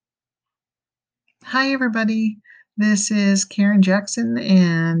Hi, everybody. This is Karen Jackson,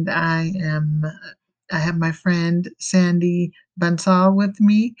 and I have my friend Sandy Bansal with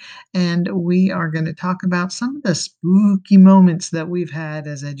me, and we are going to talk about some of the spooky moments that we've had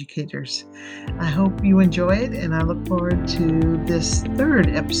as educators. I hope you enjoy it, and I look forward to this third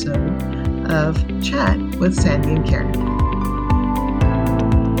episode of Chat with Sandy and Karen.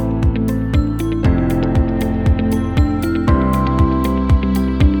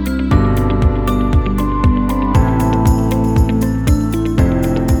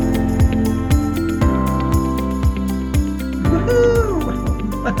 Woohoo!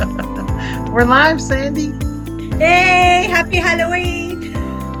 We're live, Sandy. Hey, happy Halloween!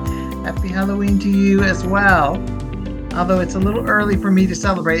 Happy Halloween to you as well. Although it's a little early for me to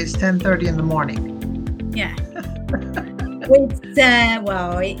celebrate. It's 10:30 in the morning. Yeah.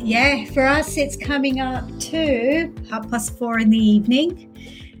 For us, it's coming up to 4:30 in the evening.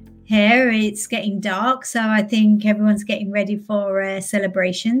 Here, it's getting dark, so I think everyone's getting ready for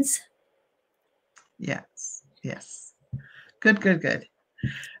celebrations. Yes. Good.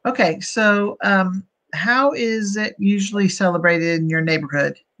 Okay, so how is it usually celebrated in your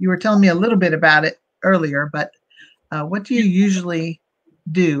neighborhood? You were telling me a little bit about it earlier, but what do you usually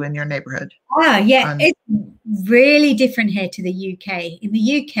do in your neighborhood? It's really different here to the UK. In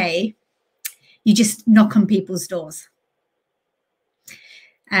the UK, you just knock on people's doors.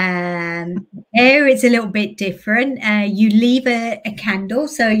 Here it's a little bit different. You leave a candle.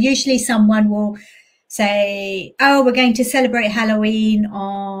 So usually someone will say, oh, we're going to celebrate Halloween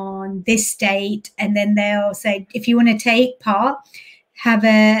on this date. And then they'll say, if you want to take part, have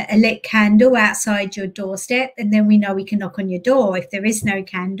a lit candle outside your doorstep. And then we know we can knock on your door. If there is no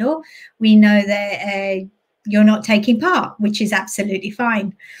candle, we know that you're not taking part, which is absolutely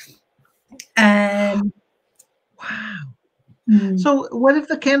fine. Wow. So what if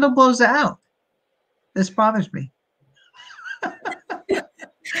the candle blows out? This bothers me.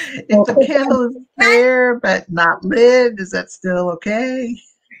 If the candle is there but not lit, is that still okay?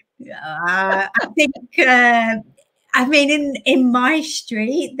 I think, in my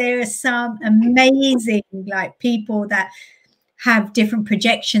street, there are some amazing people that have different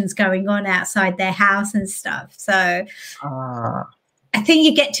projections going on outside their house and stuff. So I think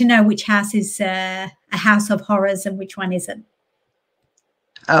you get to know which house is a house of horrors and which one isn't.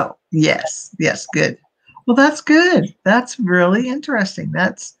 Oh, yes, good. Well, that's good. That's really interesting.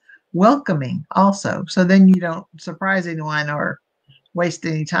 That's welcoming also. So then you don't surprise anyone or waste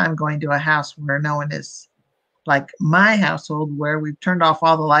any time going to a house where no one is, like my household, where we've turned off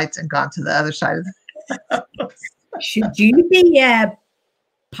all the lights and gone to the other side of the house. Should you be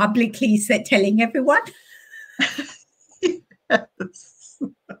publicly telling everyone? Yes.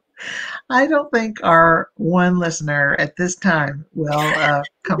 I don't think our one listener at this time will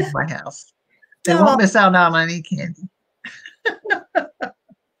come to my house. They won't miss out on any candy.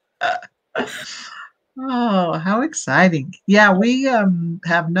 Oh, how exciting. Yeah, we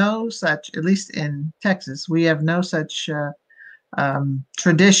have no such, at least in Texas, we have no such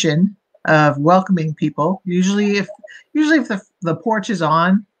tradition of welcoming people. Usually if the porch is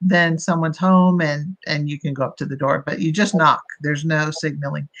on, then someone's home and you can go up to the door, but you just knock. There's no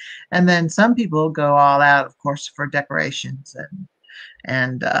signaling. And then some people go all out, of course, for decorations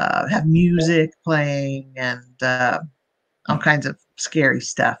and have music playing and all kinds of scary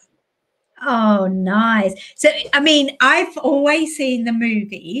stuff. Oh, nice. So, I've always seen the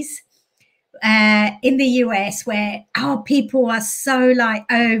movies in the US where people are so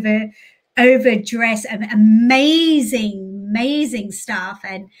overdressed and amazing stuff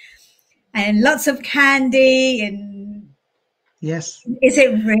and lots of candy and yes. Is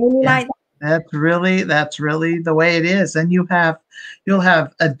it really like that? That's really the way it is. And you'll have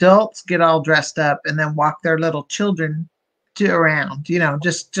adults get all dressed up and then walk their little children around,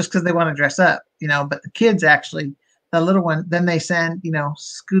 just because they want to dress up, but the kids actually, the little one, then they send,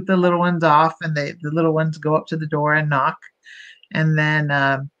 scoot the little ones off and the little ones go up to the door and knock. And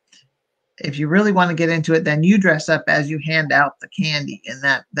then if you really want to get into it, then you dress up as you hand out the candy, and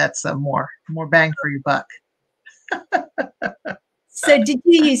that's a more bang for your buck. So did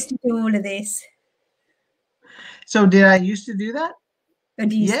you used to do all of this? So did I used to do that? Or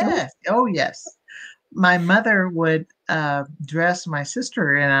do you yes. Oh, yes. My mother would dress my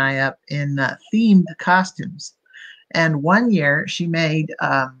sister and I up in themed costumes. And one year she made,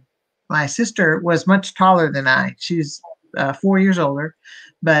 my sister was much taller than I. She's 4 years older,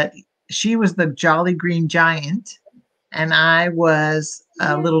 but she was the Jolly Green Giant and I was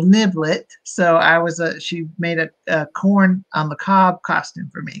a little Niblet. So she made a corn on the cob costume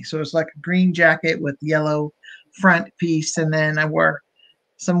for me. So it was like a green jacket with yellow front piece. And then I wore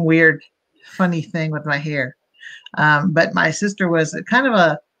some weird funny thing with my hair. But my sister was kind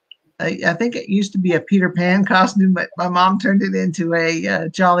of I think it used to be a Peter Pan costume, but my mom turned it into a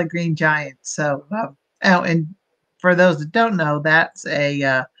Jolly Green Giant. So, oh, and for those that don't know, that's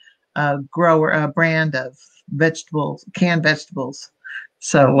a brand of vegetables, canned vegetables.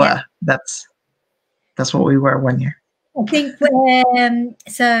 So that's what we were one year. I think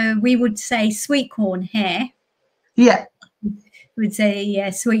so we would say sweet corn hair. Yeah. We would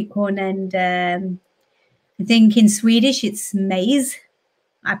say sweet corn, and I think in Swedish it's maize.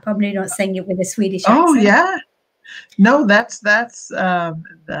 I'm probably not saying it with a Swedish accent. Oh yeah. No, that's the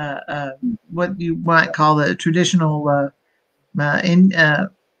what you might call the traditional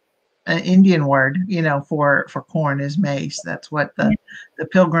Indian word, for corn is maize. That's what the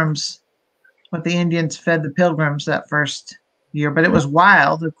pilgrims, what the Indians fed the pilgrims that first year. But it was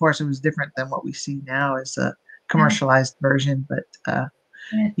wild. Of course, it was different than what we see now as a commercialized version. But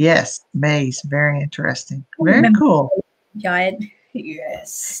yes, maize, very interesting, very cool. Giant,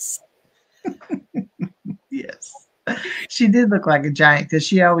 yes. Yes, she did look like a giant because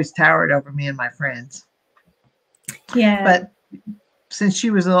she always towered over me and my friends. Yeah. But since she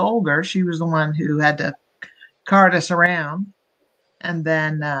was a little older, she was the one who had to cart us around, and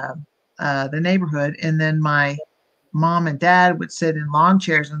then the neighborhood. And then my mom and dad would sit in lawn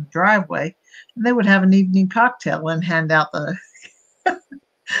chairs in the driveway, and they would have an evening cocktail and hand out the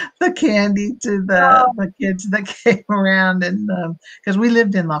the candy to the kids that came around. And because we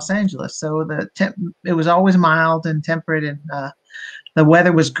lived in Los Angeles, so it was always mild and temperate, and the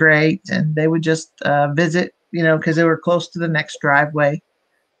weather was great, and they would just visit, because they were close to the next driveway,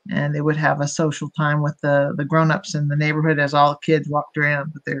 and they would have a social time with the grown-ups in the neighborhood as all the kids walked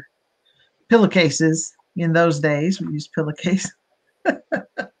around with their pillowcases. In those days, we used pillowcases.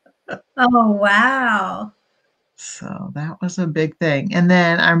 Oh, wow. So that was a big thing. And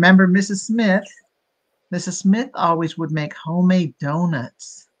then I remember Mrs. Smith. Mrs. Smith always would make homemade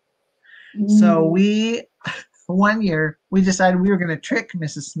donuts. So one year, we decided we were going to trick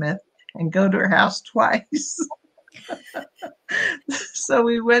Mrs. Smith and go to her house twice. So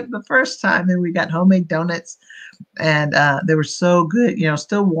we went the first time, and we got homemade donuts, and they were so good,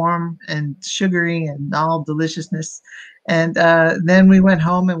 still warm and sugary and all deliciousness. And then we went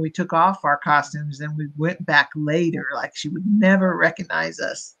home and we took off our costumes, and we went back later like she would never recognize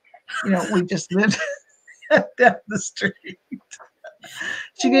us. We just lived down the street.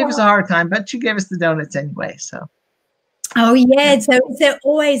 She gave us a hard time, but she gave us the donuts anyway. So. Oh yeah, so is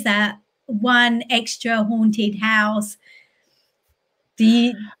always that one extra haunted house?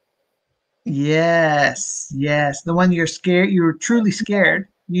 Yes, the one you're scared. You were truly scared.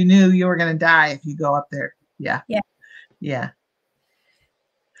 You knew you were going to die if you go up there. Yeah.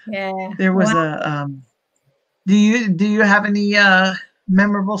 There was do you have any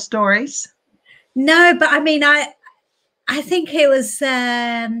memorable stories? No, but I mean, I think it was.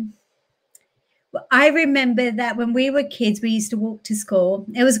 I remember that when we were kids, we used to walk to school.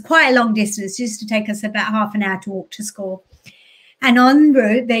 It was quite a long distance. It used to take us about half an hour to walk to school. And en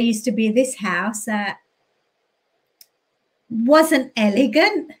route, there used to be this house that wasn't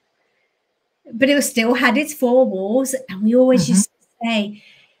elegant, but it still had its four walls. And we always used to say,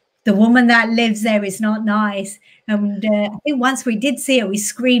 the woman that lives there is not nice. And I think once we did see her, we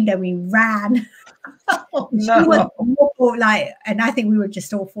screamed and we ran. Oh, no. She was awful, and I think we were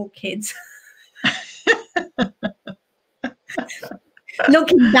just awful kids.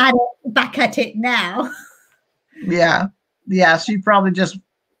 Looking back at it now. Yeah, she probably just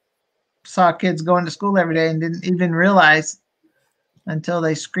saw kids going to school every day and didn't even realize until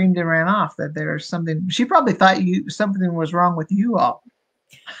they screamed and ran off that there was something. She probably thought something was wrong with you all.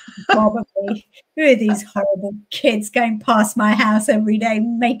 Probably. Who are these horrible kids going past my house every day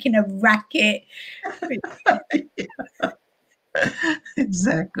making a racket? Yeah.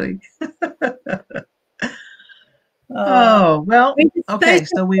 Exactly. Oh, well, okay.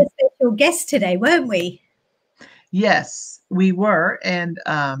 So we special guest today, weren't we? Yes, we were, and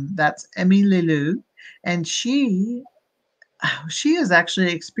that's Emmy Lilou, and she is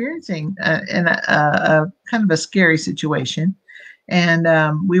actually experiencing a kind of a scary situation, and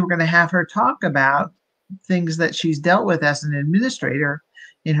we were going to have her talk about things that she's dealt with as an administrator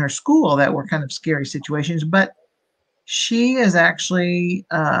in her school that were kind of scary situations. But she is actually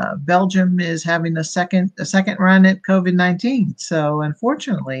Belgium is having a second run at COVID-19, so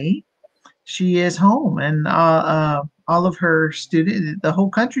unfortunately, she is home, and all of her students, the whole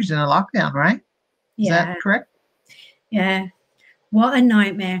country's in a lockdown, right? Is that correct? Yeah. What a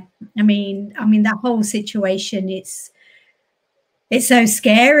nightmare. I mean, that whole situation, it's so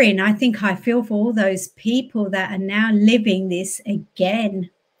scary. And I think I feel for all those people that are now living this again.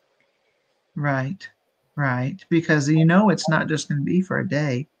 Right. Right. Because you know it's not just going to be for a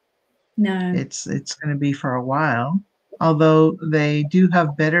day. No. It's going to be for a while. Although they do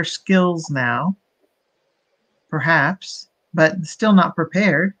have better skills now, perhaps, but still not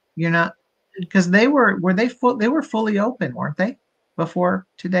prepared. You're not because they were fully open, weren't they, before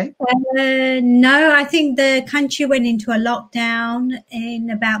today? No, I think the country went into a lockdown in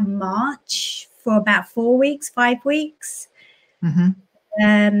about March for about 4 weeks, 5 weeks. Hmm.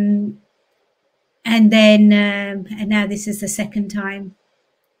 Um, and then, and now this is the second time.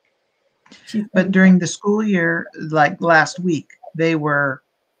 But during the school year, like last week, they were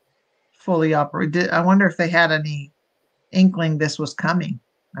fully operated. I wonder if they had any inkling this was coming.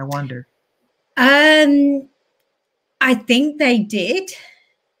 I wonder. I think they did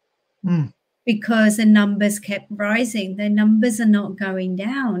Mm. because the numbers kept rising. The numbers are not going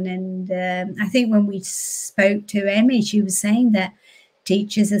down. And I think when we spoke to Emmy, she was saying that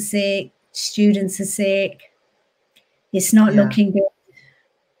teachers are sick, students are sick. It's not Yeah. looking good.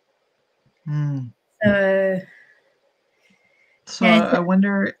 Mm. So I yeah,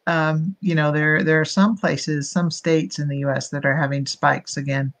 wonder, there are some places, some states in the U.S. that are having spikes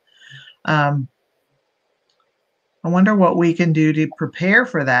again. Um, I wonder what we can do to prepare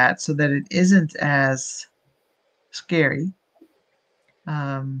for that so that it isn't as scary.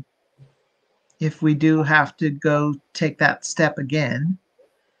 Um, if we do have to go take that step again,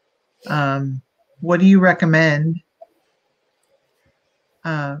 what do you recommend?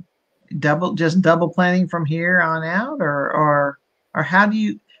 Uh, double planning from here on out, or how do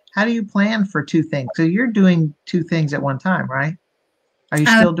you plan for two things? So you're doing two things at one time, right? Are you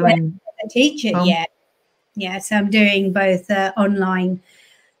still yeah, doing a teacher, home? yeah. So I'm doing both online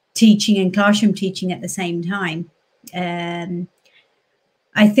teaching and classroom teaching at the same time.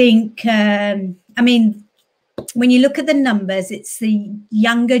 I think, I mean, when you look at the numbers, it's the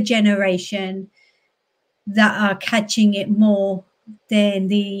younger generation that are catching it more than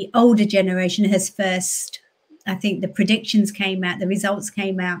the older generation has first. I think the predictions came out, the results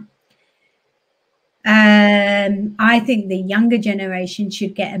came out. I think the younger generation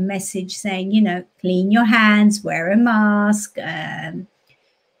should get a message saying, clean your hands, wear a mask,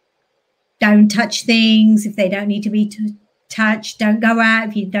 don't touch things if they don't need to be touched, don't go out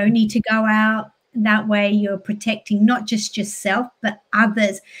if you don't need to go out. That way you're protecting not just yourself, but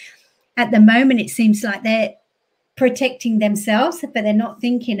others. At the moment, it seems like they're protecting themselves, but they're not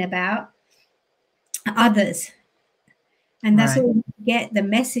thinking about others. And that's Right. what we get the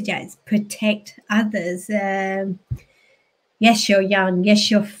message out, is protect others. Yes, you're young.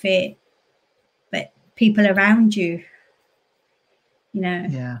 Yes, you're fit. But people around you, you know.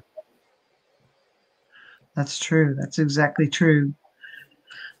 Yeah, that's true. That's exactly true.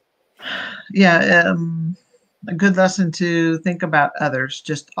 Yeah, a good lesson to think about others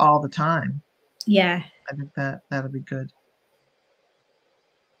just all the time. Yeah. I think that'll be good.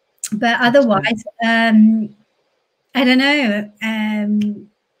 But That's good. otherwise, I don't know.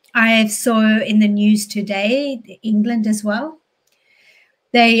 I saw in the news today, England as well.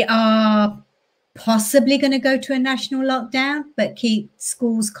 They are possibly going to go to a national lockdown, but keep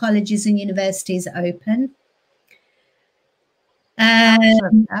schools, colleges, and universities open. How does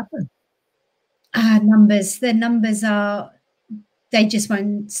that happen? The numbers are, they just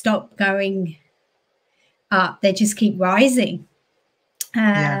won't stop going up. They just keep rising.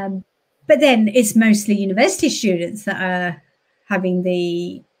 Yeah. But then it's mostly university students that are having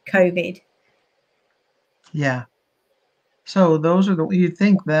the COVID. Yeah. So those are you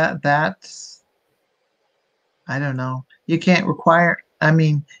think that's, I don't know. You can't require, I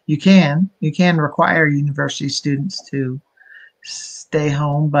mean, you can require university students to stay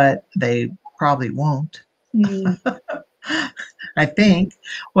home, but they probably won't. Mm. I think.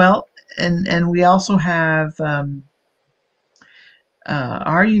 Well, and we also have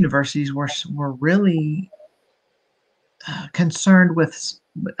our universities were really concerned with.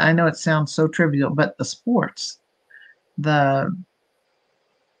 I know it sounds so trivial, but the sports, the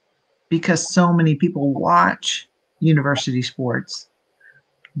because so many people watch university sports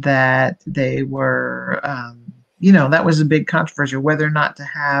that they were, that was a big controversy whether or not to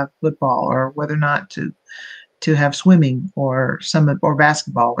have football or whether or not to have swimming or or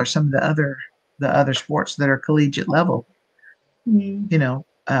basketball or some of the other sports that are collegiate level. Mm.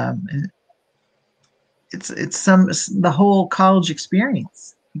 And it's some the whole college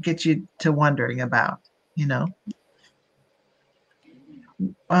experience gets you to wondering about, you know.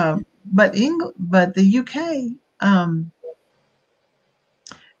 But the UK,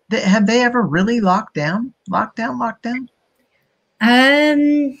 have they ever really locked down? Lockdown?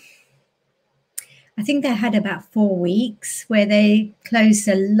 Um, I think they had about 4 weeks where they closed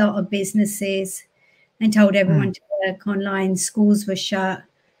a lot of businesses and told everyone to work online. Schools were shut.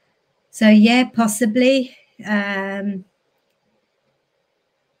 So yeah, possibly.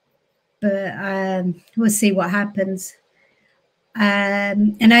 But we'll see what happens.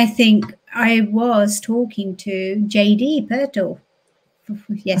 And I think I was talking to JD Pirtle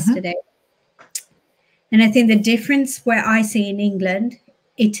yesterday. And I think the difference where I see in England,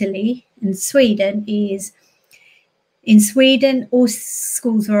 Italy, and Sweden is in Sweden, all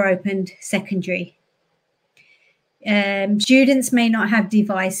schools were opened secondary. Students may not have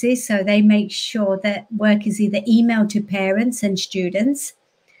devices, so they make sure that work is either emailed to parents and students,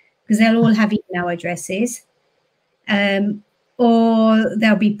 because they'll all have email addresses, or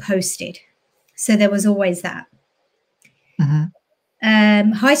they'll be posted. So there was always that.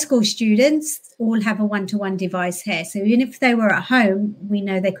 High school students all have a one-to-one device here. So even if they were at home, we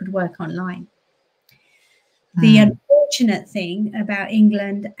know they could work online. The unfortunate thing about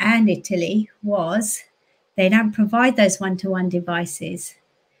England and Italy was they don't provide those one-to-one devices.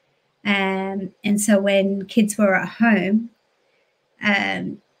 And so when kids were at home,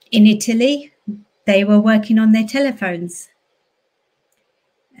 in Italy, they were working on their telephones.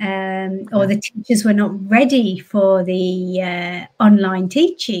 Or the teachers were not ready for the online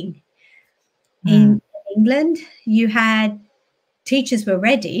teaching. In England, you had teachers were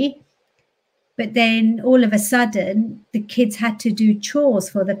ready, but then all of a sudden, the kids had to do chores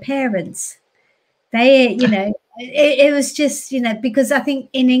for the parents. They, it was just, because I think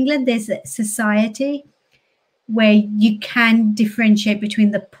in England, there's a society where you can differentiate between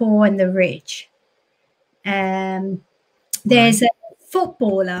the poor and the rich. There's a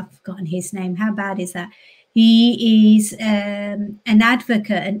footballer, I've forgotten his name. How bad is that? He is an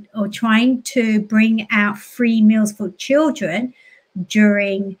advocate or trying to bring out free meals for children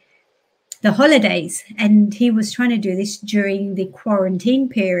during the holidays. And he was trying to do this during the quarantine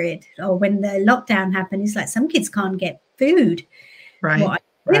period or when the lockdown happened. It's like some kids can't get food. Right. What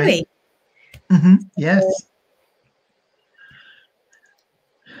are you doing? Yes.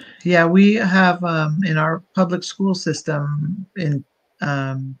 Yeah, we have in our public school system in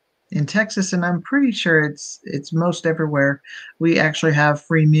Texas, and I'm pretty sure it's most everywhere. We actually have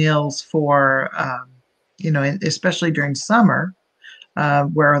free meals for especially during summer,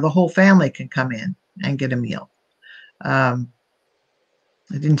 where the whole family can come in and get a meal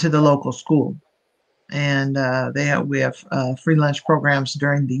into the local school, and we have free lunch programs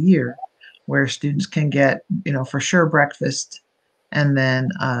during the year where students can get for sure breakfast. And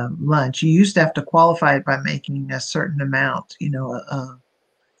then lunch. You used to have to qualify it by making a certain amount, a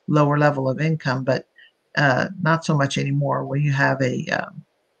lower level of income, but not so much anymore. When you have a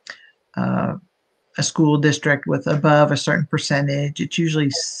school district with above a certain percentage, it's usually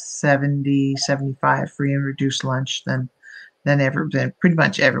 70, 75 free and reduced lunch. Then pretty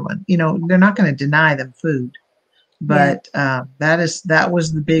much everyone. They're not going to deny them food, but that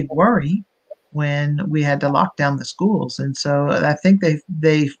was the big worry when we had to lock down the schools. And so I think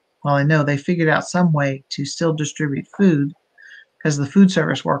I know they figured out some way to still distribute food because the food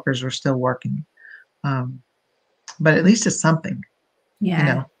service workers were still working. But at least it's something,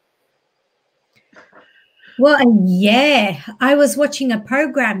 Well, I was watching a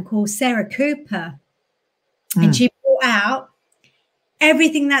program called Sarah Cooper, and she brought out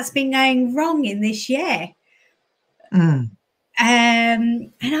everything that's been going wrong in this year.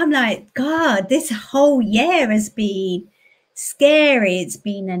 And I'm like, God, this whole year has been scary. It's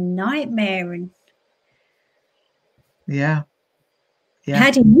been a nightmare. And yeah. How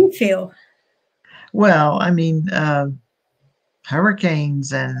do you feel? Well, I mean,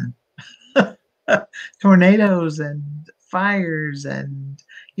 hurricanes and tornadoes and fires and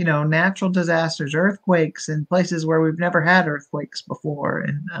natural disasters, earthquakes in places where we've never had earthquakes before.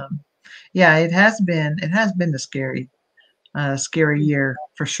 And it has been a scary year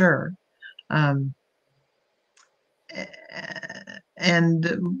for sure. And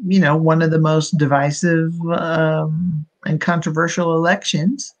one of the most divisive and controversial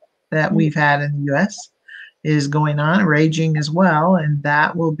elections that we've had in the U.S. is going on, raging as well, and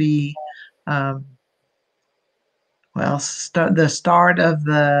that will be the start of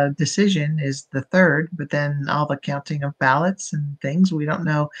the decision is the 3rd, but then all the counting of ballots and things, we don't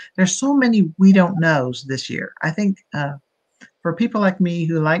know. There's so many we don't knows this year. I think for people like me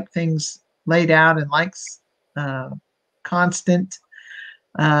who like things laid out and likes constant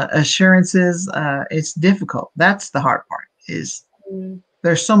assurances, it's difficult. That's the hard part. Is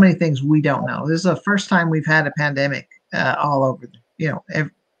there's so many things we don't know. This is the first time we've had a pandemic all over,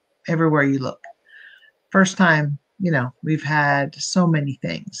 everywhere you look. First time, we've had so many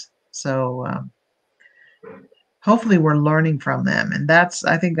things. So hopefully we're learning from them. And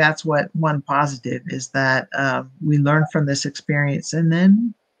I think that's what one positive is, that we learn from this experience and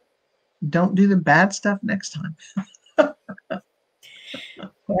then don't do the bad stuff next time.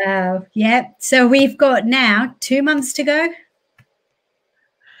 Wow. Yep. So we've got now 2 months to go.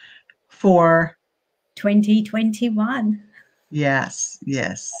 For 2021.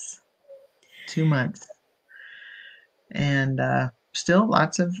 yes, 2 months. And still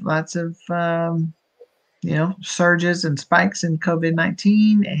lots of surges and spikes in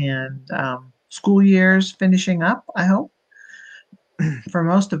COVID-19, and school years finishing up, I hope, for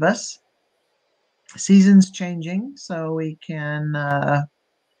most of us. Seasons changing, so we can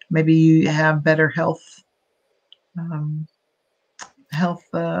maybe you have better health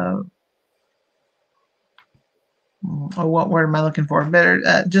or what word am I looking for?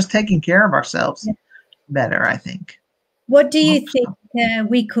 Better, just taking care of ourselves better, I think. What do you think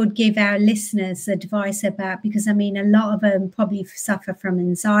we could give our listeners advice about? Because I mean, a lot of them probably suffer from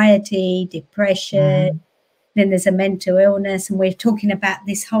anxiety, depression. Then there's a mental illness, and we're talking about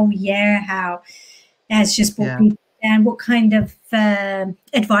this whole year how it has just brought people down. What kind of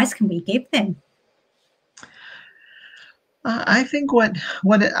advice can we give them? I think what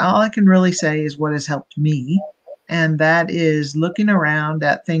all I can really say is what has helped me, and that is looking around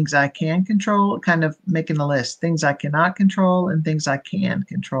at things I can control, kind of making a list, things I cannot control and things I can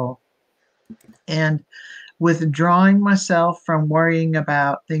control, and withdrawing myself from worrying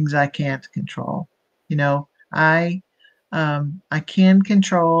about things I can't control. I can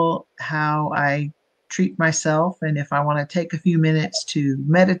control how I treat myself, and if I want to take a few minutes to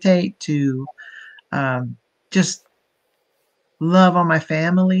meditate, to just love on my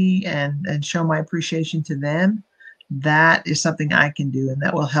family and show my appreciation to them, that is something I can do, and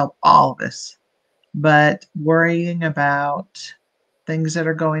that will help all of us. But worrying about things that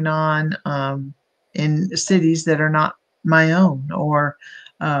are going on in cities that are not my own, or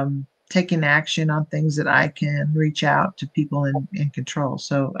taking action on things that I can reach out to people in control.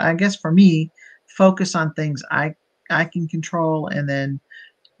 So I guess for me, focus on things I can control, and then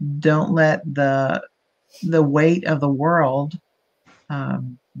don't let the weight of the world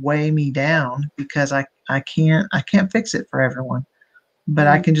weigh me down, because I can't fix it for everyone, but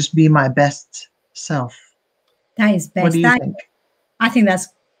I can just be my best self. That is best. What do you think? I think that's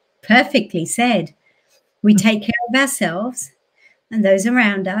perfectly said. We take care of ourselves and those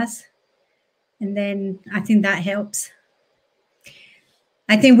around us, and then I think that helps.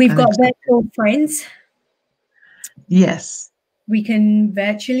 I think we've got virtual friends. Yes. We can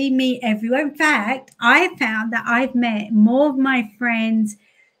virtually meet everyone. In fact, I found that I've met more of my friends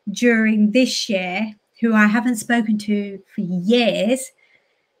during this year who I haven't spoken to for years,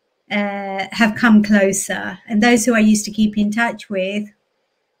 have come closer. And those who I used to keep in touch with,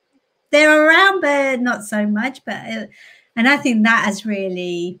 they're around, but not so much. And I think that has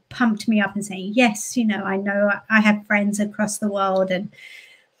really pumped me up and saying, yes, I know I have friends across the world. And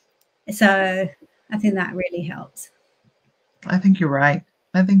so I think that really helps. I think you're right.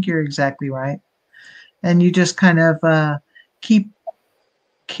 I think you're exactly right. And you just kind of keep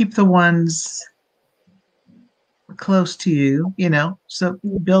the ones close to you, so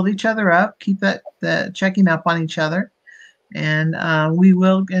build each other up, keep that checking up on each other. And we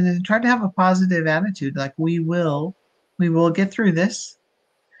will, and try to have a positive attitude. Like we will get through this,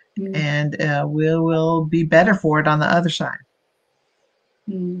 and we will be better for it on the other side.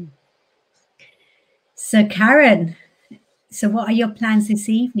 So Karen, so what are your plans this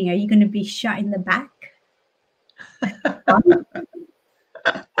evening? Are you going to be shut in the back?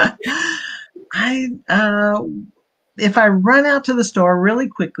 If I run out to the store really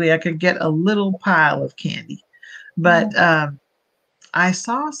quickly, I could get a little pile of candy. But I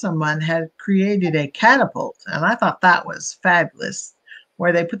saw someone had created a catapult, and I thought that was fabulous,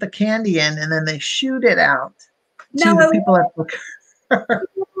 where they put the candy in and then they shoot it out to the people at the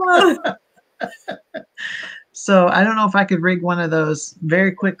So I don't know if I could rig one of those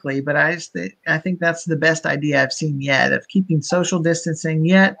very quickly, but I think that's the best idea I've seen yet, of keeping social distancing,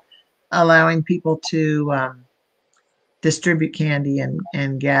 yet allowing people to distribute candy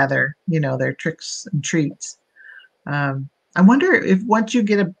and gather, their tricks and treats. I wonder if once you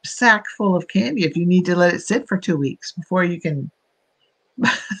get a sack full of candy, if you need to let it sit for 2 weeks before you can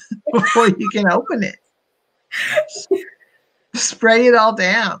open it. Spray it all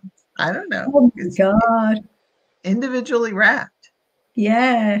down. I don't know. Oh my God. Individually wrapped.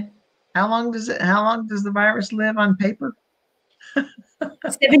 Yeah. How long does the virus live on paper?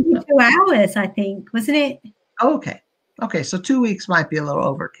 72 hours, I think, wasn't it? Okay, so 2 weeks might be a little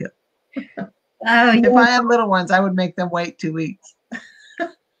overkill. Oh, if I had little ones, I would make them wait 2 weeks.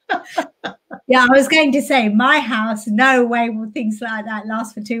 Yeah, I was going to say, my house, no way will things like that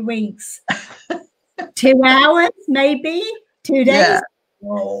last for 2 weeks. 2 hours, maybe 2 days. Yeah.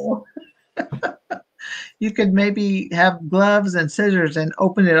 Oh. You could maybe have gloves and scissors and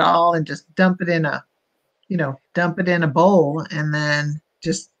open it all and just dump it in a, dump it in a bowl and then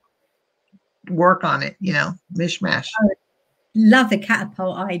just work on it, mishmash. Love the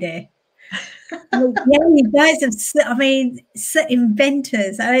catapult idea. Well, yeah, you guys have,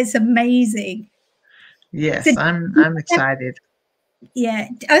 inventors. Oh, it's amazing. Yes, So, I'm excited. Yeah,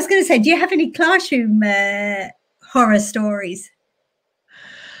 I was going to say, do you have any classroom horror stories?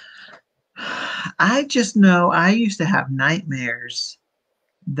 I just know I used to have nightmares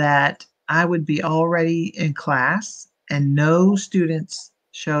that I would be already in class and no students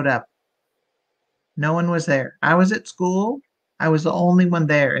showed up. No one was there. I was at school. I was the only one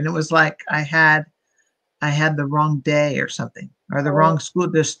there. And it was like I had the wrong day or something, or the wrong school,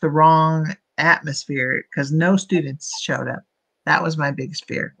 just the wrong atmosphere because no students showed up. That was my biggest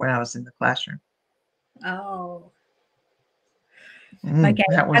fear when I was in the classroom. Oh. Mm, Okay,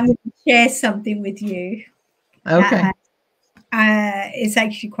 that was I'm going to share something with you. okay. It's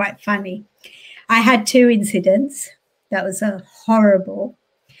actually quite funny. I had 2 incidents that was horrible.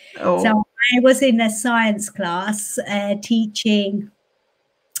 Oh, So I was in a science class teaching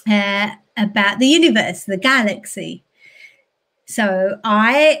about the universe, the galaxy. So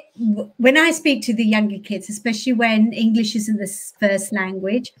when I speak to the younger kids, especially when English isn't the first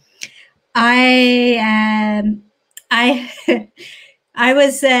language, I I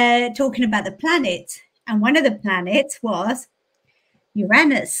was talking about the planets, and one of the planets was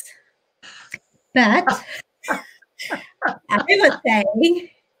Uranus. But I was saying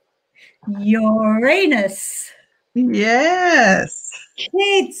Uranus. yes.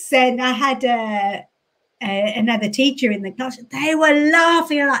 Kids, and I had another teacher in the class. They were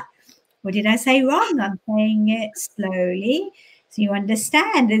laughing like, "What did I say wrong? I'm saying it slowly so you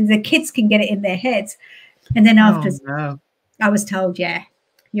understand." And the kids can get it in their heads. And then after, No. I was told, yeah,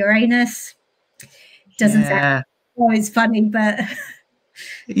 Uranus doesn't sound always funny, but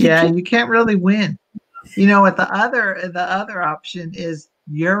Yeah, you can't really win. What the other option is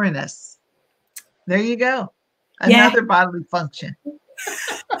Uranus. There you go. Another bodily function.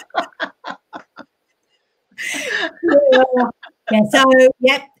 Yeah, so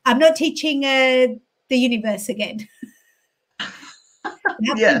I'm not teaching the universe again.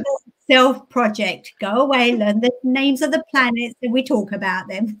 Yes. Self-project. Go away, learn the names of the planets, and we talk about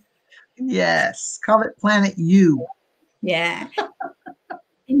them. Yes. Call it Planet U. Yeah.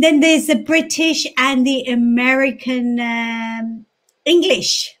 And then there's the British and the American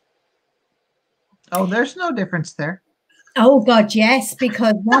English. Oh, there's no difference there. Oh, God, yes,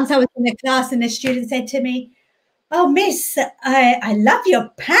 because once I was in a class and a student said to me, "Oh, miss, I love your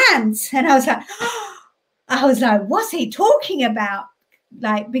pants." And I was like, what's he talking about?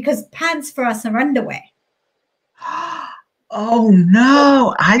 Like, because pants for us are underwear. Oh,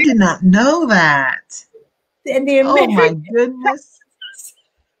 no. I did not know that. And the Oh, my goodness.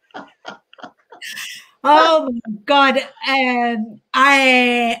 Oh, my God.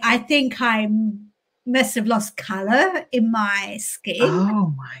 I think I must have lost color in my skin.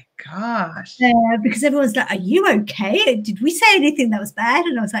 Oh, my gosh. Because everyone's like, "Are you okay? Did we say anything that was bad?"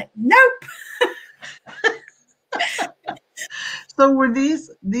 And I was like, "Nope." So were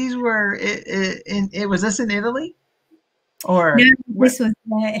these were it was this in Italy? Or no, this was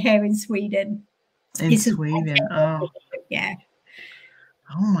here in Sweden. In Sweden. Oh. Yeah.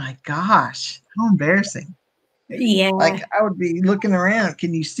 Oh my gosh. How embarrassing. Yeah. Like I would be looking around.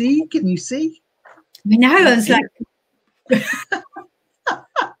 Can you see? Can you see? I know. I was like,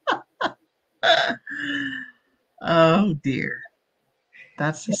 oh dear.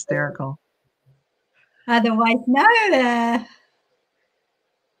 That's hysterical. Otherwise, no.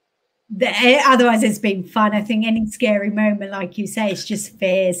 Otherwise, it's been fun. I think any scary moment, like you say, it's just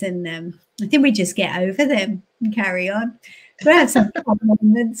fears, and I think we just get over them and carry on. We have some fun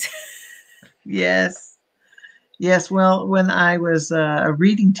moments. Yes. Yes. Well, when I was a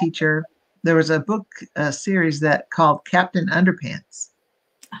reading teacher, there was a book series that called Captain Underpants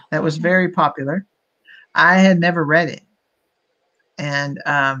that was very popular. I had never read it. And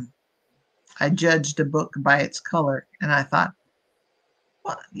I judged a book by its color. And I thought,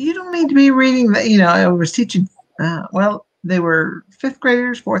 well, you don't need to be reading that. I was teaching, they were 5th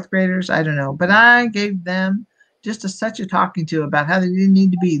graders, 4th graders, I don't know. But I gave them just such a talking to about how they didn't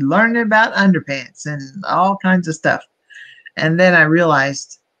need to be learning about underpants and all kinds of stuff. And then I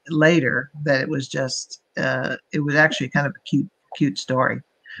realized later that it was just, it was actually kind of a cute story.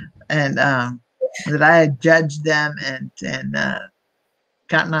 And that I had judged them and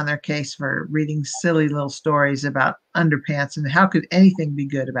gotten on their case for reading silly little stories about underpants, and how could anything be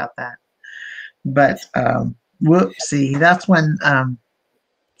good about that? But whoopsie, that's when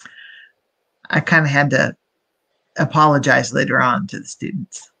I kind of had to apologize later on to the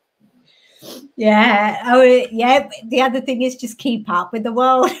students. Yeah. Oh, yeah. The other thing is just keep up with the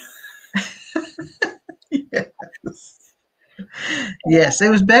world. Yes. Yes, it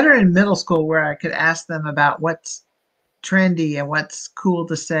was better in middle school where I could ask them about what's trendy and what's cool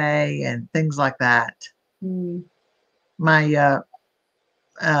to say and things like that. My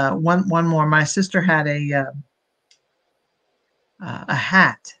one more. My sister had a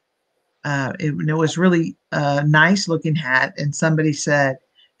hat. It was really nice looking hat, and somebody said,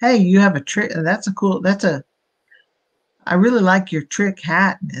 "Hey, you have a trick. That's a cool. I really like your trick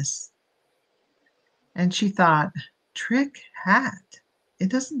hat, Miss." And she thought, "Trick hat? It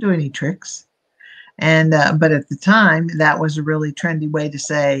doesn't do any tricks." And but at the time, that was a really trendy way to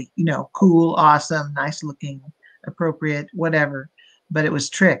say, cool, awesome, nice looking, appropriate, whatever. But it was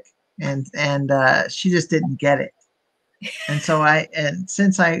trick, and she just didn't get it. And so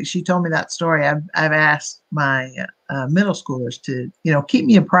she told me that story, I've asked my middle schoolers to, keep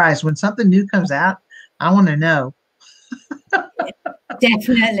me apprised when something new comes out. I want to know.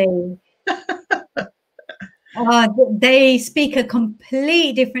 Definitely. They speak a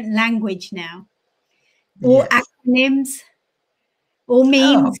completely different language now. All Yes. acronyms, all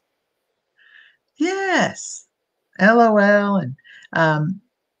memes. Oh, yes. LOL. And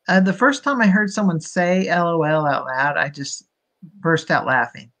the first time I heard someone say LOL out loud, I just burst out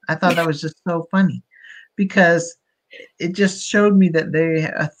laughing. I thought that was just so funny, because it just showed me that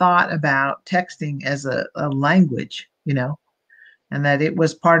they thought about texting as a language, and that it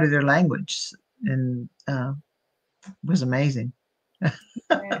was part of their language, and it was amazing.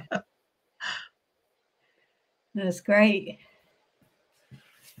 Yeah. That's great.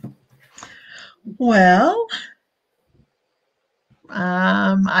 Well,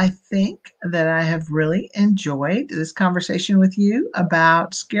 I think that I have really enjoyed this conversation with you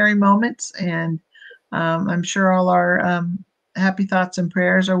about scary moments, and I'm sure all our happy thoughts and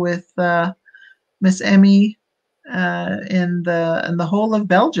prayers are with Miss Emmy in the whole of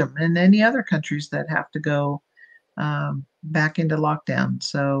Belgium and any other countries that have to go back into lockdown.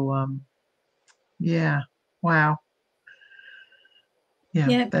 So yeah, wow. Yeah,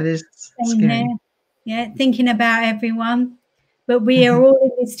 Yep. that is scary. Yeah, thinking about everyone. But we are all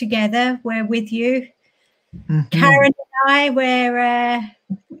in this together. We're with you. Karen and I, we're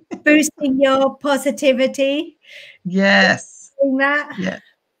boosting your positivity. Yes. Doing that. Yeah.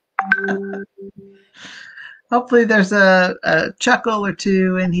 Hopefully there's a chuckle or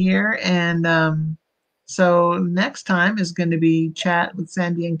two in here. And so next time is going to be Chat with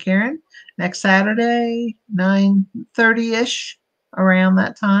Sandy and Karen next Saturday, 9:30-ish, around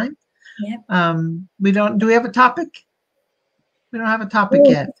that time. Yep. Do we have a topic? We don't have a topic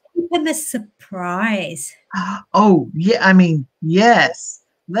yet. Keep them a surprise. Oh, yeah. I mean, yes.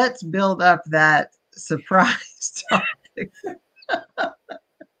 Let's build up that surprise topic.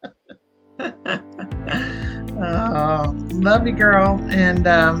 Oh, love you, girl. And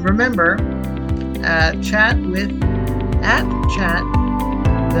remember, chat with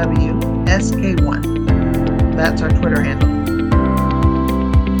 @ChatWSK1. That's our Twitter handle.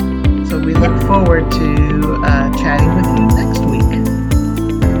 So we look forward to chatting with you next week.